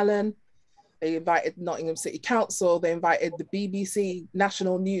David Mellon. They invited Nottingham City Council. They invited the BBC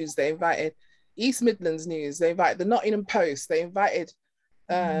National News. They invited East Midlands News. They invited the Nottingham Post. They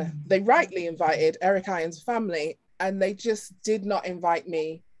rightly invited Eric Irons' family, and they just did not invite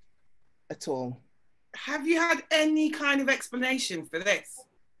me at all. Have you had any kind of explanation for this?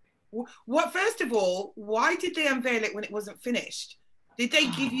 What, first of all, why did they unveil it when it wasn't finished? Did they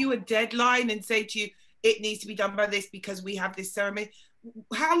give you a deadline and say to you, it needs to be done by this because we have this ceremony?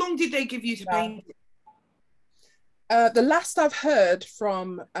 How long did they give you to paint it? The last I've heard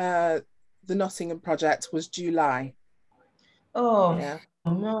from the Nottingham project was July. Oh, yeah.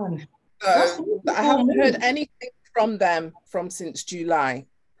 Oh man. So I haven't heard anything from them since July.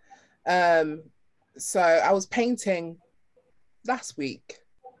 So I was painting last week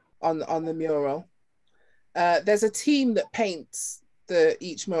on the mural. There's a team that paints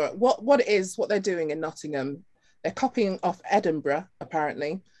each mural. What they're doing in Nottingham, they're copying off Edinburgh,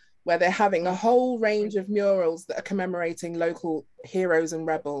 apparently, where they're having a whole range of murals that are commemorating local heroes and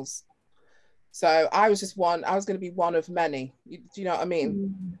rebels. So I was going to be one of many. Do you know what I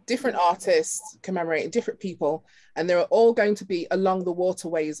mean? Different artists commemorating different people, and they're all going to be along the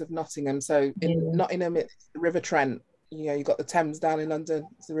waterways of Nottingham. So in Nottingham, it's the River Trent. You know, you've got the Thames down in London,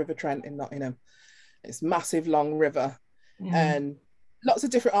 it's the River Trent in Nottingham. It's massive, long river. And lots of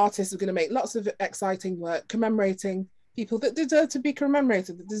different artists are going to make lots of exciting work commemorating people that deserve to be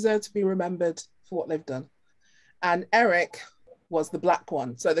commemorated, that deserve to be remembered for what they've done. And Eric was the black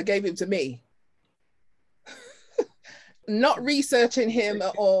one, so they gave him to me. Not researching him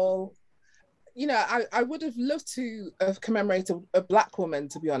at all. You know, I would have loved to have commemorated a black woman,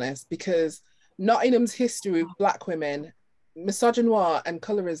 to be honest, because Nottingham's history with black women, misogynoir and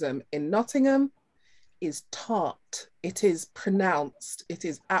colorism in Nottingham is taught. It is pronounced. It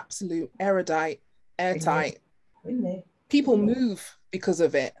is absolute erudite, airtight. People move because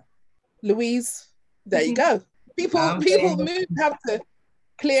of it. Louise, there you go. People move, have to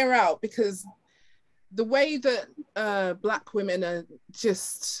clear out, because the way that black women are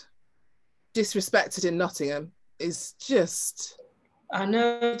just disrespected in Nottingham is just... I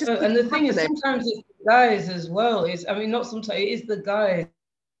know, and the thing is, sometimes it's the guys as well. Not sometimes, it is the guys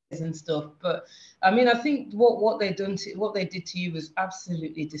and stuff. But I mean, I think what they did to you was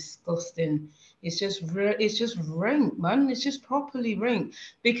absolutely disgusting. It's just rank, man. It's just properly rank.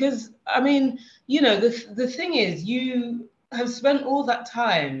 Because I mean, you know, the thing is, you have spent all that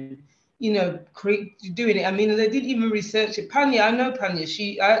time, you know, doing it. I mean, they didn't even research it. Panya, I know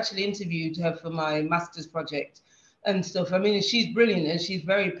Panya. I actually interviewed her for my master's project and stuff. I mean, she's brilliant and she's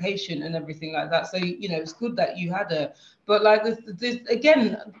very patient and everything like that. So, you know, it's good that you had her. But like this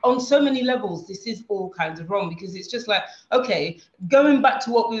again, on so many levels, this is all kinds of wrong, because it's just like, okay, going back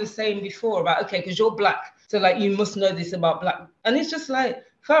to what we were saying before about, okay, because you're black, so like you must know this about black. And it's just like,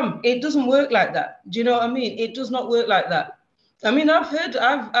 fam, it doesn't work like that. Do you know what I mean? It does not work like that. I mean, I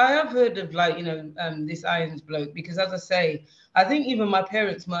have heard of, like, you know, this Irons bloke, because as I say, I think even my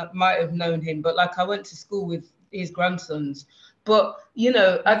parents might have known him, but like I went to school with his grandsons. But, you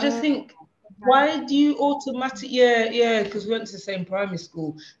know, I just think, why do you automatically, yeah, because we went to the same primary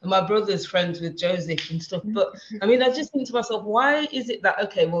school and my brother's friends with Joseph and stuff. But I mean, I just think to myself, why is it that,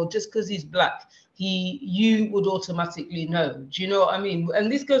 okay, well, just because he's black, you would automatically know? Do you know what I mean?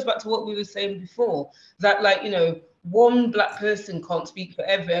 And this goes back to what we were saying before, that, like, you know, one black person can't speak for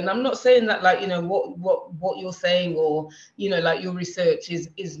everyone. And I'm not saying that, like, you know, what you're saying, or, you know, like your research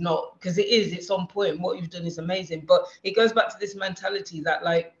is not, because it's on point. What you've done is amazing, but it goes back to this mentality that,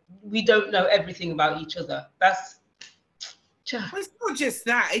 like, we don't know everything about each other. That's well, it's not just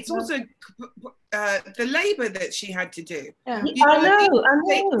that, it's also the labor that she had to do. I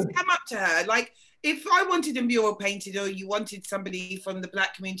know. Come up to her, like, if I wanted a mural painted, or you wanted somebody from the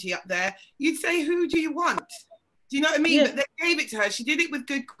black community up there, you'd say, who do you want? Do you know what I mean? Yeah. But they gave it to her. She did it with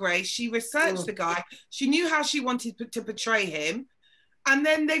good grace. She researched the guy. She knew how she wanted to portray him. And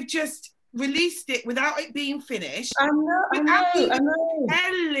then they've just released it without it being finished. I know.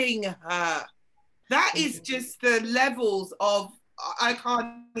 Telling her. That is just the levels of, I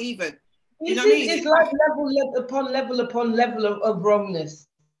can't even. You know what I mean? It's like level upon level of wrongness.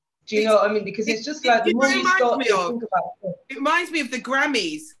 Do you know what I mean? Because it's just like, the more you start to think about it. It reminds me of the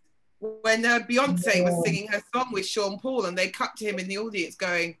Grammys, when Beyonce was singing her song with Sean Paul, and they cut to him in the audience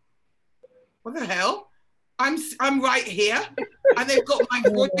going, what the hell? I'm right here, and they've got my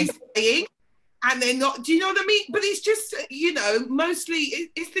voice playing, and they're not, do you know what I mean? But it's just, you know,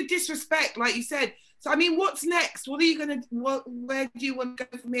 mostly it's the disrespect, like you said. So, I mean, what's next? What are you going to, where do you want to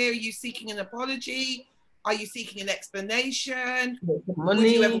go from here? Are you seeking an apology? Are you seeking an explanation? Money.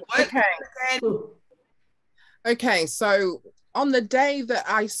 Would you ever work again? Okay, so on the day that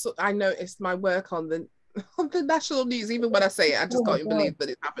I noticed my work on the national news, even when I say it, I just can't even believe that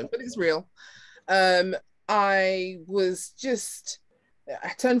it happened, but it's real. I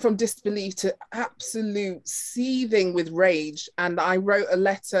turned from disbelief to absolute seething with rage. And I wrote a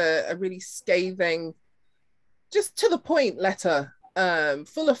letter, a really scathing, just to the point letter,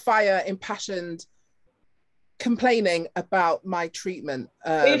 full of fire, impassioned, complaining about my treatment.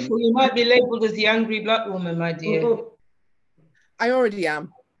 You might be labelled as the angry black woman, my dear. I already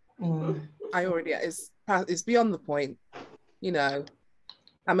am. It's beyond the point. You know,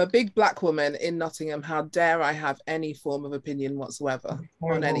 I'm a big black woman in Nottingham. How dare I have any form of opinion whatsoever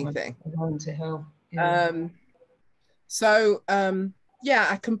on anything? I'm going to hell. Yeah.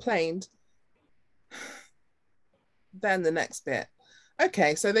 I complained. Then the next bit.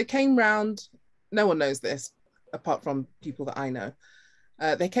 Okay, so they came round. No one knows this apart from people that I know.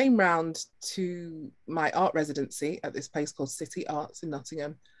 They came round to my art residency at this place called City Arts in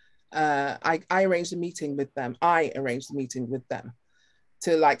Nottingham. I arranged a meeting with them.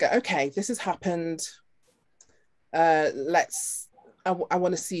 To like, okay, this has happened. I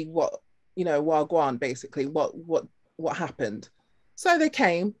want to see what, you know, wagwan, basically, what happened. So they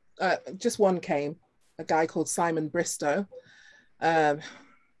came, just one came, a guy called Simon Bristow.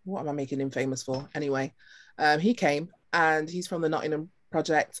 What am I making him famous for? Anyway, he came, and he's from the Nottingham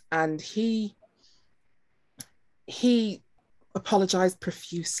Project, and he apologized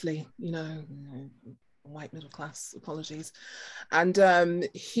profusely, you know, white middle class apologies, and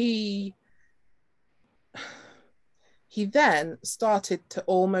he then started to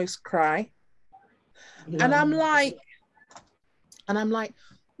almost cry, and I'm like,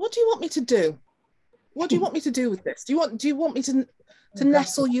 what do you want me to do? What do you want me to do with this? Do you want me to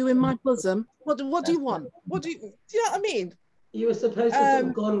nestle you in my bosom? What do you want? Do you know what I mean? You were supposed to sort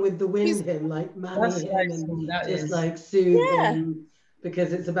of gone with the wind him, like manny him, and just like soothe him,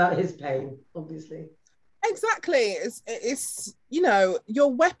 because it's about his pain, obviously. Exactly. It's you know, you're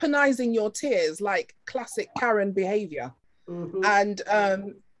weaponizing your tears like classic Karen behavior. Mm-hmm. And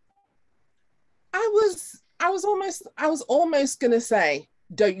I was almost gonna say,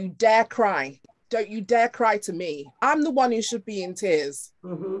 don't you dare cry. Don't you dare cry to me. I'm the one who should be in tears.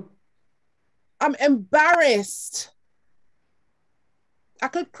 Mm-hmm. I'm embarrassed. I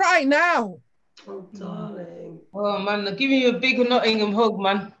could cry now. Oh, darling. Oh, man, they're giving you a big Nottingham hug,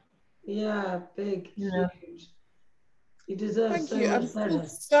 man. Yeah, big, huge. You deserve Thank so you. much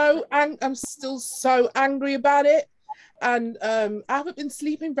pleasure. I'm still so angry about it. And I haven't been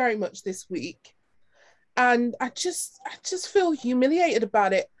sleeping very much this week. And I just feel humiliated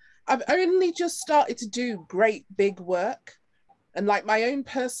about it. I've only just started to do great big work. And like my own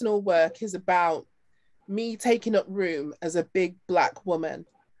personal work is about me taking up room as a big Black woman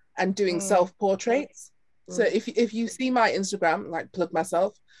and doing self-portraits. So if you see my Instagram, like plug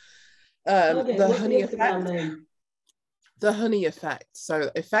myself, the Honey Effect. Name? The Honey Effect. So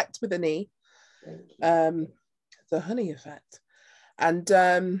effect with an E. The Honey Effect. And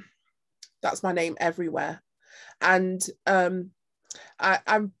that's my name everywhere. And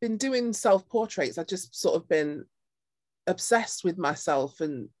I've been doing self-portraits. I've just sort of been obsessed with myself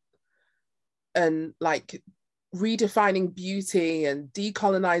and like redefining beauty and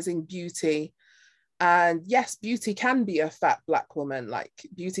decolonizing beauty. And yes, beauty can be a fat Black woman, like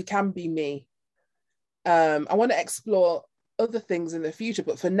beauty can be me. I want to explore other things in the future,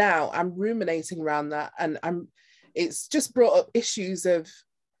 but for now I'm ruminating around that, and it's just brought up issues of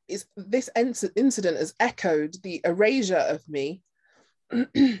this incident has echoed the erasure of me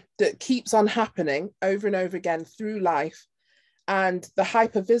that keeps on happening over and over again through life, and the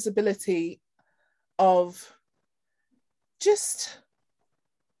hypervisibility of just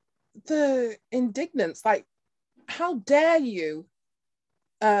the indignance, like, how dare you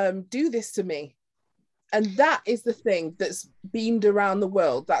do this to me? And that is the thing that's beamed around the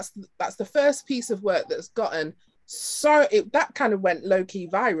world. That's the first piece of work that's gotten that kind of went low-key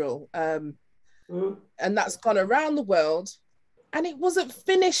viral, and that's gone around the world, and it wasn't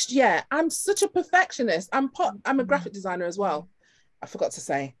finished yet. I'm such a perfectionist. I'm a graphic designer as well, I forgot to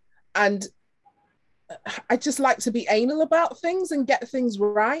say, and I just like to be anal about things and get things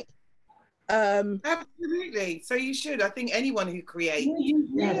right. Absolutely. So you should. I think anyone who creates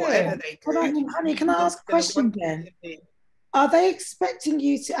whatever they do. Honey, can I ask a question then? Are they expecting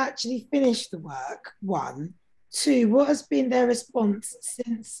you to actually finish the work? 1, 2, what has been their response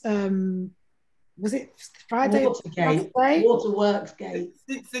since was it Friday? Waterworks Gate.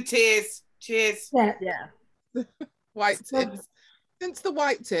 Since the tears. Cheers. Yeah. White tears. Since the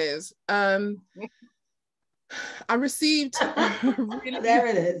white tears, I received really, there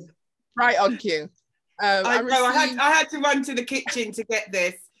it is. Right on cue. I had to run to the kitchen to get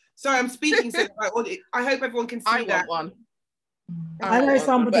this. So I'm speaking so I hope everyone can see that. Want one. I know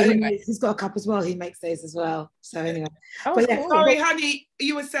somebody who's got a cup as well. He makes those as well. So anyway, sorry, honey,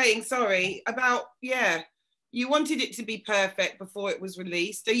 you were saying about you wanted it to be perfect before it was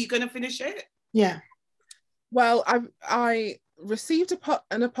released. Are you going to finish it? Yeah. Well, I received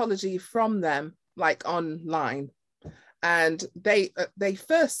an apology from them, like online, and they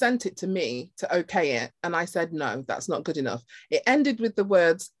first sent it to me to okay it, and I said no, that's not good enough. It ended with the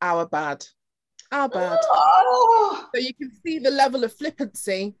words "our bad." Our bad. Oh. So you can see the level of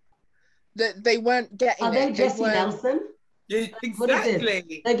flippancy that they weren't getting. Are they Jessie Nelson? Yeah,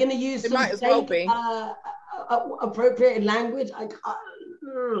 exactly. They're going to use some might as well be appropriated language.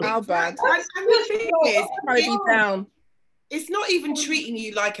 How bad? And the thing is, trying to be down. It's not even treating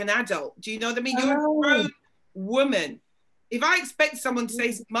you like an adult. Do you know what I mean? You're a grown woman. If I expect someone to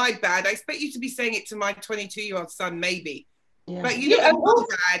say my bad, I expect you to be saying it to my 22-year-old son, maybe. Yeah. But you know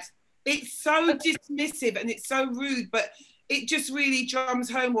what's bad? It's so dismissive and it's so rude, but it just really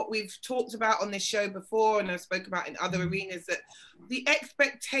drums home what we've talked about on this show before, and I've spoken about in other arenas, that the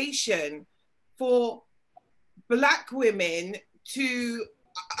expectation for Black women to,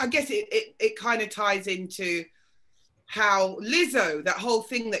 I guess it kind of ties into how Lizzo, that whole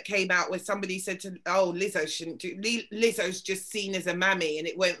thing that came out where somebody said Lizzo shouldn't do, Lizzo's just seen as a mammy, and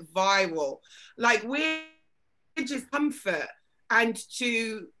it went viral. Like, we're just comfort and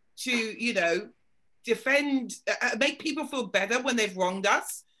to defend, make people feel better when they've wronged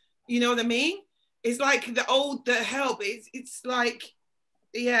us. You know what I mean? It's like the help. It's like,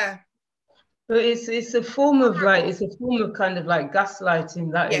 yeah. But it's a form of kind of like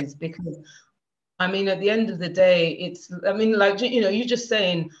gaslighting, that is, because I mean, at the end of the day, you're just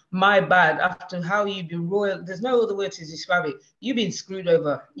saying my bad after how you've been royal. There's no other word to describe it. You've been screwed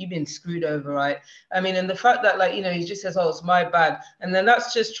over. Right? I mean, and the fact that he just says, it's my bad. And then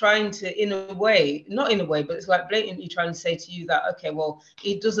that's just trying to, not in a way, but it's like blatantly trying to say to you that, okay, well,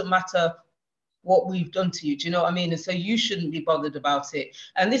 it doesn't matter what we've done to you. Do you know what I mean? And so you shouldn't be bothered about it.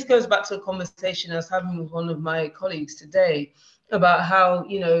 And this goes back to a conversation I was having with one of my colleagues today about how,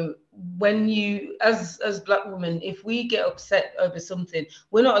 when you, as Black women, if we get upset over something,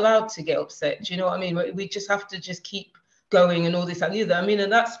 we're not allowed to get upset. Do you know what I mean? We just have to just keep going and all this and the other. I mean,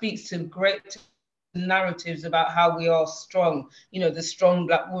 and that speaks to great narratives about how we are strong, you know, the strong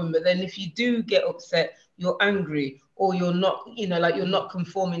Black woman. But then if you do get upset, you're angry, or you're not, you know, like you're not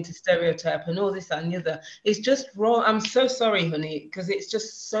conforming to stereotype and all this and the other. It's just wrong. I'm so sorry, honey, because it's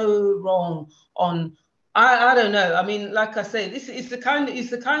just so wrong on, I don't know. I mean, like I say, this is the kind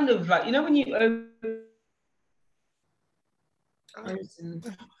of like, you know, when you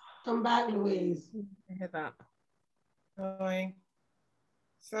come back, Louise. I hear that. Annoying.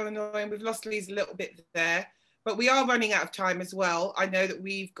 So annoying. We've lost Louise a little bit there, but we are running out of time as well. I know that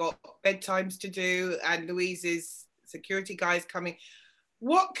we've got bedtimes to do, and Louise's security guy is coming.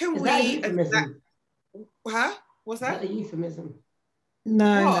 What can is we? That a euphemism? Huh? What's that? Is that a euphemism?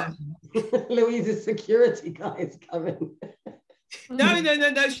 No. Louise's security guy is coming. No.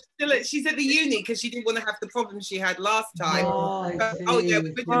 She's at the uni because she didn't want to have the problems she had last time. Oh yeah,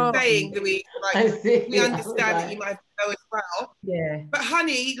 we were just saying, Louise, like, we understand that you might have to go as well. Yeah. But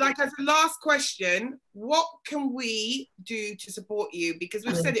honey, like, as a last question, what can we do to support you? Because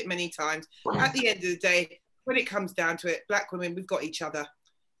we've said it many times. At the end of the day, when it comes down to it, Black women, we've got each other.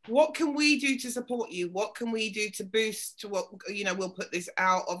 What can we do to support you? What can we do to boost what, you know, we'll put this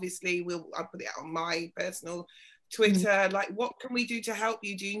out, obviously, I'll put it out on my personal Twitter. Like, what can we do to help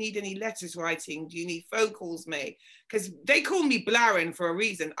you? Do you need any letters writing? Do you need phone calls made? Because they call me Blaren for a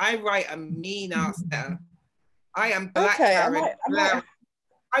reason. I write a mean ass letter. I am Black Blaren.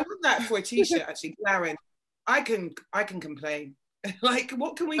 I want that for a t-shirt, actually, Blaren. I can complain. Like,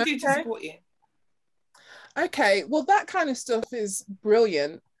 what can we do to support you? Okay, well, that kind of stuff is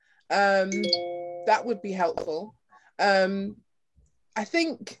brilliant. That would be helpful. I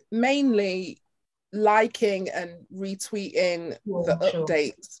think mainly liking and retweeting the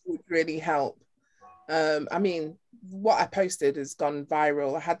updates would really help. I mean, what I posted has gone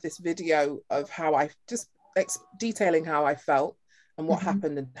viral. I had this video of how I just detailing how I felt and what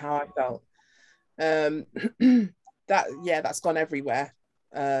happened and how I felt. That's gone everywhere.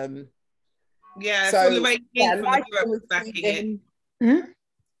 Yeah, so Lorraine King from the Mirror was backing it.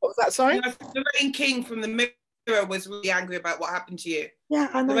 What was that, sorry? Lorraine King from the Mirror was really angry about what happened to you. Yeah,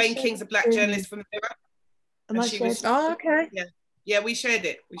 and Lorraine King's a Black journalist from the Mirror. And she was, okay. Yeah, we shared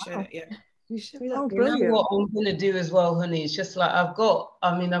it. Yeah. You know what I'm gonna do as well, honey? It's just like I've got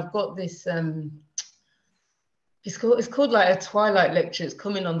this it's called like a Twilight lecture. It's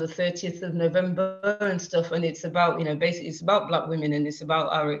coming on the 30th of November and stuff, and it's about, you know, basically it's about Black women and it's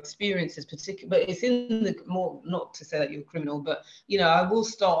about our experiences, but it's in the more, not to say that you're a criminal, but, you know, I will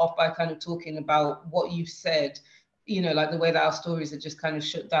start off by kind of talking about what you've said, you know, like the way that our stories are just kind of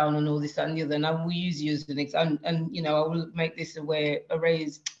shut down and all this and the other, and I will use you as an example, and you know, I will make this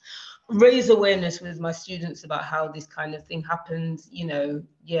raise awareness with my students about how this kind of thing happens, you know.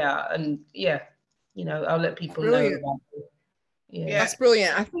 You know, I'll let people know about it. Yeah, that's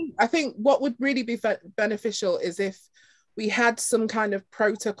brilliant. I think what would really be beneficial is if we had some kind of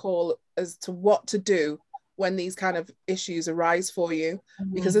protocol as to what to do when these kind of issues arise for you.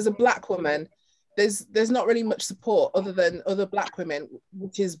 Because as a Black woman, there's not really much support other than other Black women,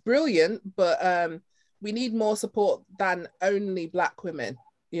 which is brilliant, but we need more support than only Black women,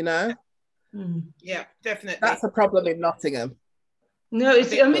 you know? Yeah, definitely. That's a problem in Nottingham. No,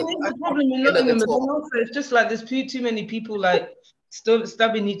 it's a problem in Nottingham, but also it's just like there's too many people like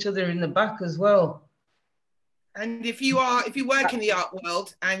stabbing each other in the back as well. And if you work in the art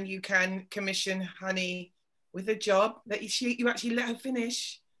world and you can commission Honey with a job that you actually let her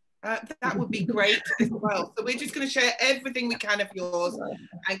finish, that would be great as well. So we're just going to share everything we can of yours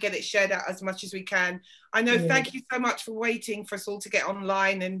and get it shared out as much as we can. I know. Thank you so much for waiting for us all to get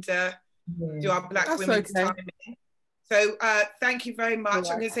online and do our Black Women's Time. So thank you very much.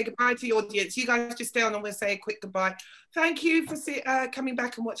 I'm going to say goodbye to the audience. You guys just stay on and we'll say a quick goodbye. Thank you for coming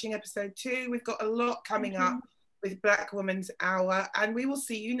back and watching episode 2. We've got a lot coming up with Black Women's Hour, and we will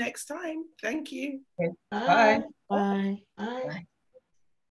see you next time. Thank you. Bye. Bye. Bye.